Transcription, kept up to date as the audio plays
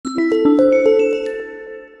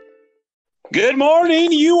Good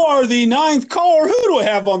morning. You are the ninth caller. Who do I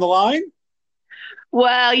have on the line?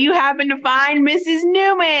 Well, you happen to find Mrs.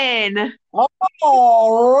 Newman.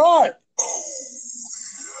 All right.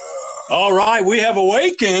 All right. We have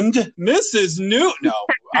awakened Mrs. Newman. No,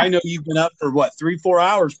 I know you've been up for what, 3-4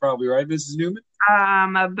 hours probably, right, Mrs. Newman?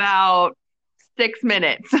 About 6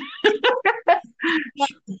 minutes.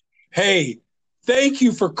 Hey, thank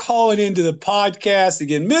you for calling into the podcast.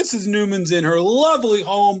 Again, Mrs. Newman's in her lovely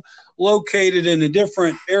home located in a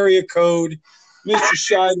different area code. Mr.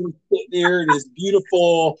 Scheider sitting here in his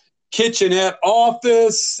beautiful kitchenette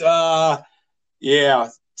office. Yeah,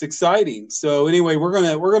 it's exciting. So anyway, we're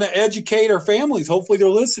gonna educate our families. Hopefully they're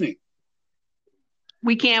listening.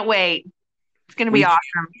 We can't wait. It's going to be We awesome.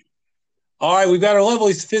 All right, we've got our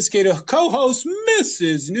lovely sophisticated co-host,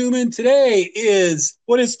 Mrs. Newman.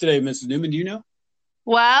 What is today, Mrs. Newman? Do you know?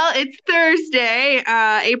 Well, it's Thursday,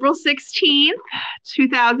 April 16th,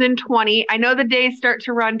 2020. I know the days start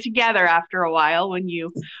to run together after a while when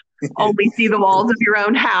you only see the walls of your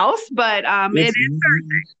own house, but it It's, is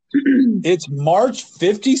Thursday. it's March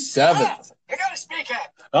 57th. I gotta speak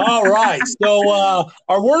up. All right. So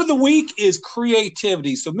our word of the week is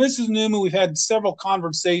creativity. So, Mrs. Newman, we've had several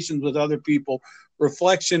conversations with other people,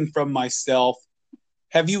 reflection from myself.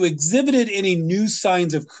 Have you exhibited any new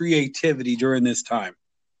signs of creativity during this time?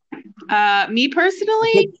 Me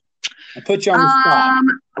personally, I put you on the spot.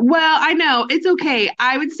 well, I know it's okay.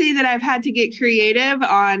 I would say that I've had to get creative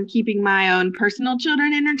on keeping my own personal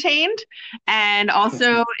children entertained and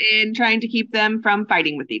also in trying to keep them from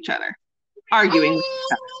fighting with each other, arguing with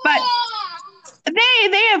each other. But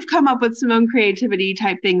they have come up with some own creativity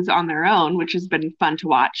type things on their own, which has been fun to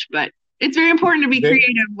watch. But it's very important to be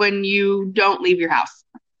creative when you don't leave your house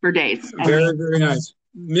for days. Very, very nice.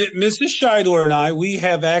 Mrs. Scheidler and I, we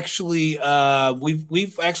have actually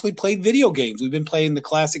we've actually played video games. We've been playing the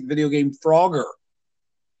classic video game Frogger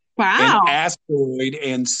Wow. and Asteroid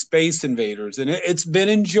and Space Invaders, and it's been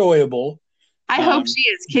enjoyable. I hope she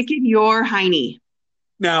is kicking your hiney.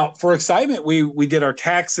 Now, for excitement, we did our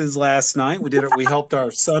taxes last night. We helped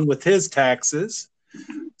our son with his taxes.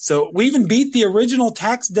 So we even beat the original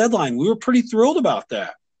tax deadline. We were pretty thrilled about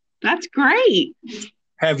that. That's great.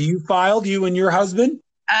 Have you filed, you and your husband?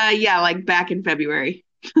 Yeah, like back in February.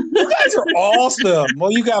 You guys are awesome.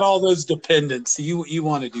 Well, you got all those dependents. You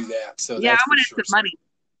want to do that. So Yeah, I that's wanted for some sure. money.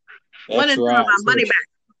 That's Wanted right. some of my money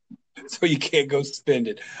back. So you can't go spend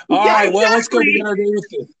it. All right. Well, let's go begin our day with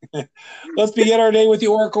you. Let's begin our day with the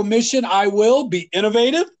Oracle mission. I will be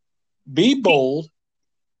innovative, be bold,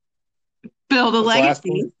 Build a What's the last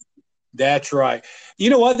legacy. one? That's right. You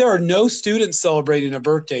know what? There are no students celebrating a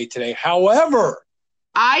birthday today. However,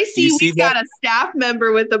 I see You see we've got that? a staff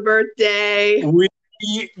member with a birthday. we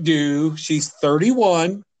do. She's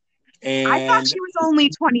 31. And I thought she was only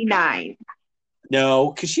 29.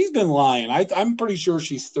 no, because she's been lying. I'm pretty sure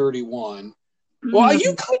she's 31. Well,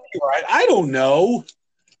 you could be right. I don't know.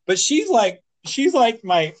 But she's like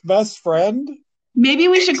my best friend. Maybe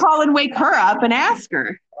we should call and wake her up and ask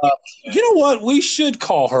her. You know what? We should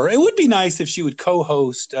call her. It would be nice if she would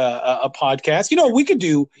co-host a podcast. You know, we can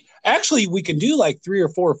do like 3 or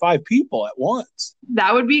 4 or 5 people at once.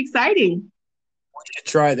 That would be exciting.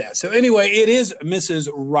 Try that. So anyway, it is Mrs.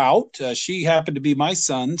 Rout. She happened to be my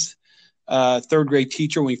son's third grade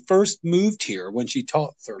teacher when we first moved here when she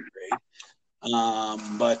taught third grade.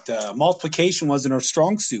 But multiplication wasn't her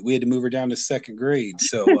strong suit. We had to move her down to second grade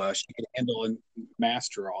so she could handle and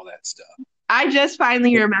master all that stuff. I just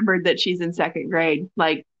finally remembered that she's in second grade,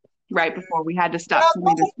 like right before we had to stop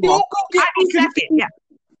sending to school. I mean, second, yeah.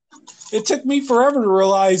 It took me forever to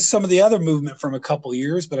realize some of the other movement from a couple of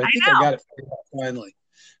years, but I think I got it figured out finally.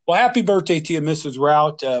 Well, happy birthday to you, Mrs.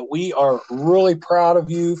 Rout. We are really proud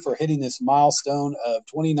of you for hitting this milestone of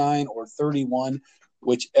 29 or 31,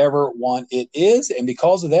 whichever one it is. And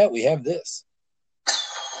because of that, we have this.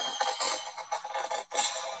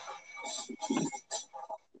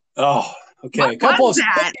 Oh, okay. What A couple was of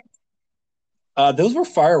that? those were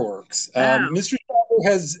fireworks. Oh. Mr. Schreiber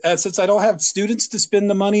has, since I don't have students to spend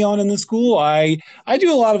the money on in the school, I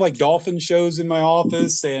do a lot of like dolphin shows in my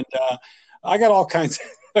office, and I got all kinds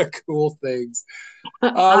of cool things. We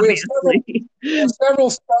have several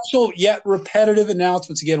special yet repetitive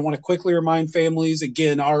announcements. Again, I want to quickly remind families,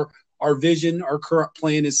 again, our vision, our current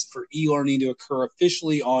plan is for e-learning to occur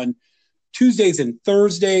officially on Tuesdays and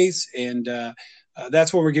Thursdays, and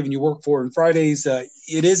that's what we're giving you work for. And Fridays,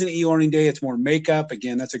 it is an e-learning day. It's more makeup.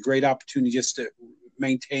 Again, that's a great opportunity just to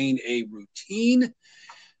maintain a routine.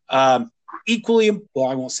 Equally, well,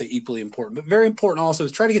 I won't say equally important, but very important also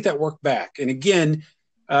is try to get that work back. And again,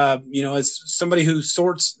 as somebody who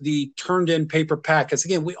sorts the turned in paper packets,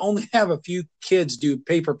 again, we only have a few kids do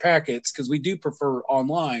paper packets because we do prefer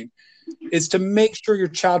online, is to make sure your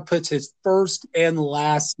child puts his first and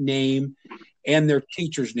last name and their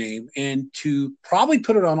teacher's name, and to probably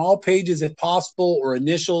put it on all pages if possible, or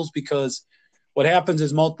initials, because what happens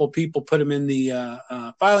is multiple people put them in the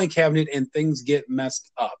filing cabinet and things get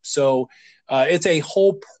messed up. So it's a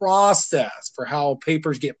whole process for how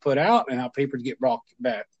papers get put out and how papers get brought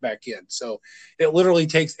back in. So it literally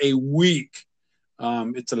takes a week.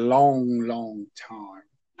 It's a long time.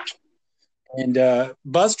 And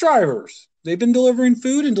bus drivers, they've been delivering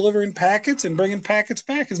food and delivering packets and bringing packets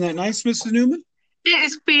back. Isn't that nice, Mrs. Newman? It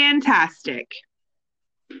is fantastic.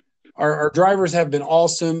 Our drivers have been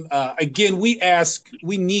awesome. Again, we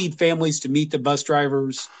need families to meet the bus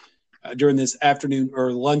drivers during this afternoon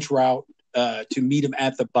or lunch route to meet them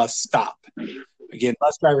at the bus stop. Again,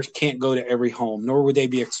 bus drivers can't go to every home, nor would they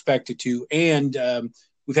be expected to. And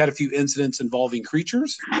we've had a few incidents involving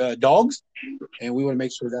creatures, dogs, and we want to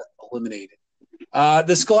make sure that's eliminated.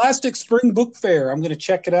 The Scholastic Spring Book Fair, I'm going to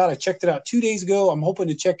check it out. I checked it out 2 days ago. I'm hoping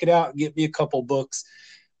to check it out and get me a couple books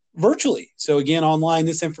virtually. So again, online,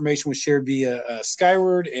 this information was shared via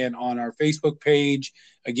Skyward and on our Facebook page.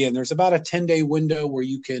 Again, there's about a 10-day window where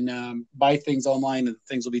you can buy things online and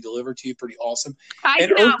things will be delivered to you. Pretty awesome. I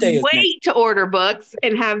cannot wait to order books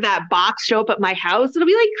and have that box show up at my house. It'll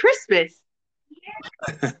be like Christmas.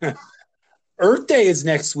 Earth Day is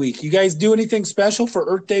next week. You guys do anything special for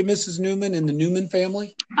Earth Day, Mrs. Newman and the Newman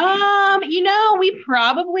family? We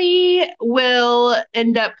probably will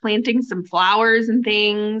end up planting some flowers and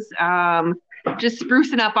things, just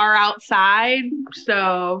sprucing up our outside,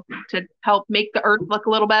 so to help make the earth look a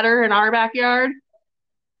little better in our backyard.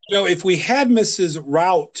 If we had Mrs.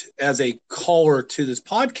 Rout as a caller to this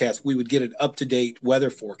podcast, we would get an up-to-date weather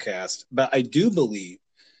forecast. But I do believe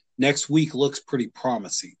next week looks pretty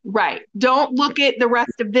promising. Right. Don't look at the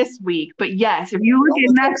rest of this week. But yes, if you look at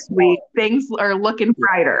next week, things are looking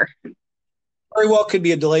brighter. Very well could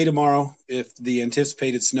be a delay tomorrow if the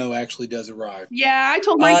anticipated snow actually does arrive. Yeah, I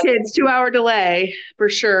told my kids 2-hour delay for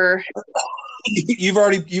sure. You've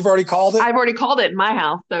already called it? I've already called it in my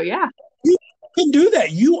house. So yeah. You can do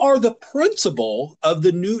that. You are the principal of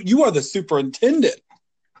you are the superintendent.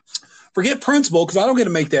 Forget principal, because I don't get to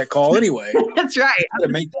make that call anyway. That's right. I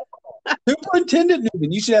make that. Superintendent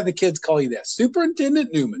Newman. You should have the kids call you that.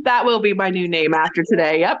 Superintendent Newman. That will be my new name after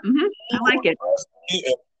today. Yep. Mm-hmm. I like it.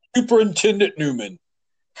 Superintendent Newman.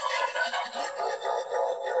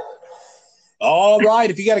 All right.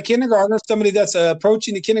 If you got a kindergartner, somebody that's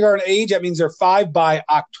approaching the kindergarten age, that means they're 5 by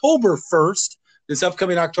October 1st, this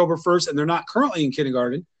upcoming October 1st, and they're not currently in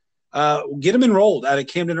kindergarten. Get them enrolled at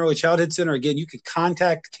Camden Early Childhood Center. Again, you can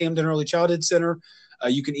contact Camden Early Childhood Center.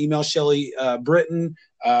 You can email Shelly Britton.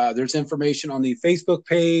 There's information on the Facebook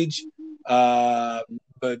page.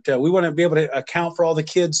 But we want to be able to account for all the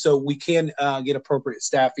kids so we can get appropriate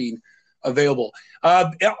staffing available.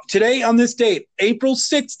 Today on this date, April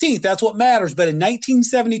 16th, that's what matters. But in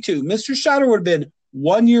 1972, Mr. Scheider would have been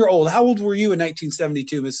 1 year old. How old were you in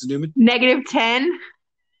 1972, Mrs. Newman? -10.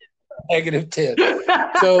 -10.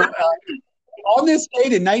 So on this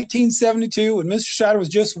date in 1972, when Mr. Scheider was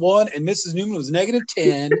just 1 and Mrs. Newman was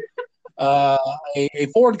 -10, a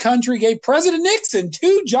foreign country gave President Nixon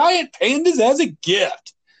 2 giant pandas as a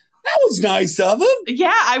gift. That was nice of him.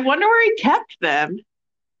 Yeah, I wonder where he kept them.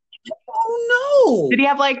 Oh, no. Did he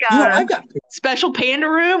have like a special panda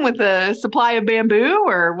room with a supply of bamboo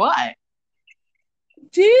or what?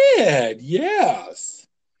 Did, yes.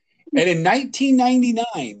 And in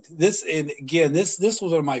 1999, this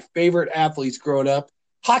was one of my favorite athletes growing up.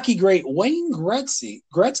 Hockey great Wayne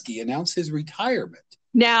Gretzky announced his retirement.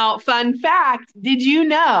 Now, fun fact, did you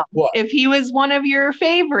know, if he was one of your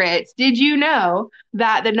favorites, did you know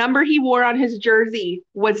that the number he wore on his jersey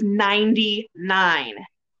was 99?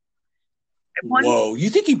 Whoa, you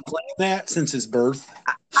think he played that since his birth?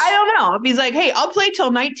 I don't know. If he's like, hey, I'll play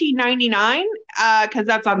till 1999, because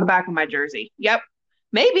that's on the back of my jersey. Yep,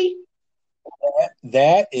 maybe.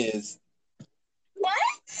 That is what?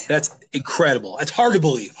 That's incredible. It's hard to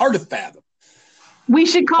believe, hard to fathom. We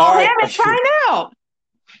should call him and find out.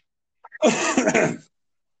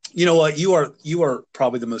 You know what? You are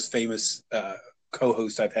probably the most famous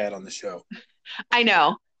co-host I've had on the show. I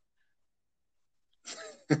know.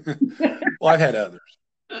 Well, I've had others.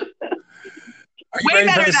 Are you way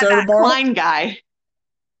ready for the show that tomorrow? Klein guy.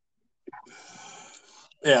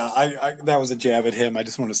 Yeah, I that was a jab at him. I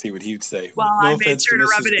just want to see what he would say. Well, I made sure to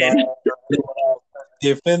rub it in.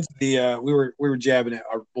 The offense, we were jabbing at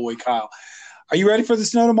our boy Kyle. Are you ready for the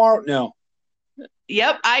snow tomorrow? No.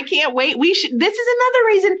 Yep, I can't wait. This is another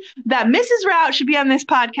reason that Mrs. Rout should be on this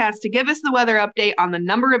podcast to give us the weather update on the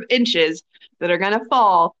number of inches that are going to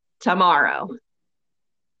fall tomorrow.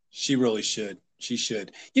 She really should. She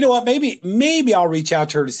should. You know what? Maybe I'll reach out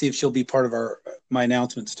to her to see if she'll be part of my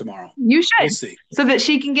announcements tomorrow. You should. We'll see. So that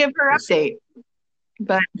she can give her update.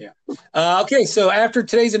 But yeah. Okay, so after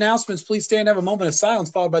today's announcements, please stand and have a moment of silence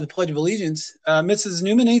followed by the Pledge of Allegiance. Mrs.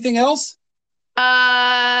 Newman, anything else?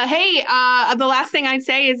 Hey, the last thing I'd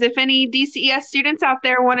say is if any DCES students out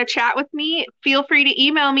there want to chat with me, feel free to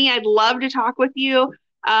email me. I'd love to talk with you.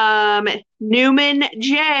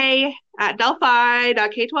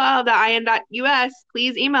 newmanj@delphi.k12.in.us.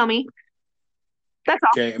 Please email me. That's all.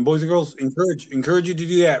 Okay, and boys and girls, encourage you to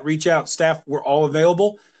do that. Reach out. Staff, we're all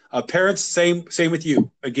available. Parents, same with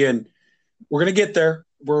you. Again, we're going to get there.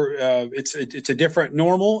 It's a different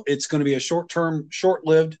normal. It's going to be a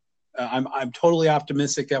short-lived. I'm totally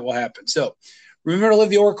optimistic that will happen. So remember to live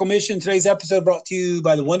the Oracle mission. Today's episode brought to you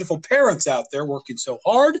by the wonderful parents out there working so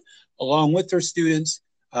hard along with their students,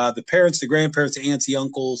 the parents, the grandparents, the aunts, the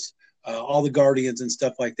uncles, all the guardians and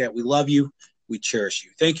stuff like that. We love you. We cherish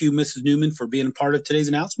you. Thank you, Mrs. Newman, for being a part of today's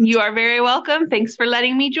announcement. You are very welcome. Thanks for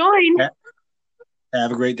letting me join.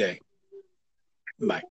 Have a great day. Bye.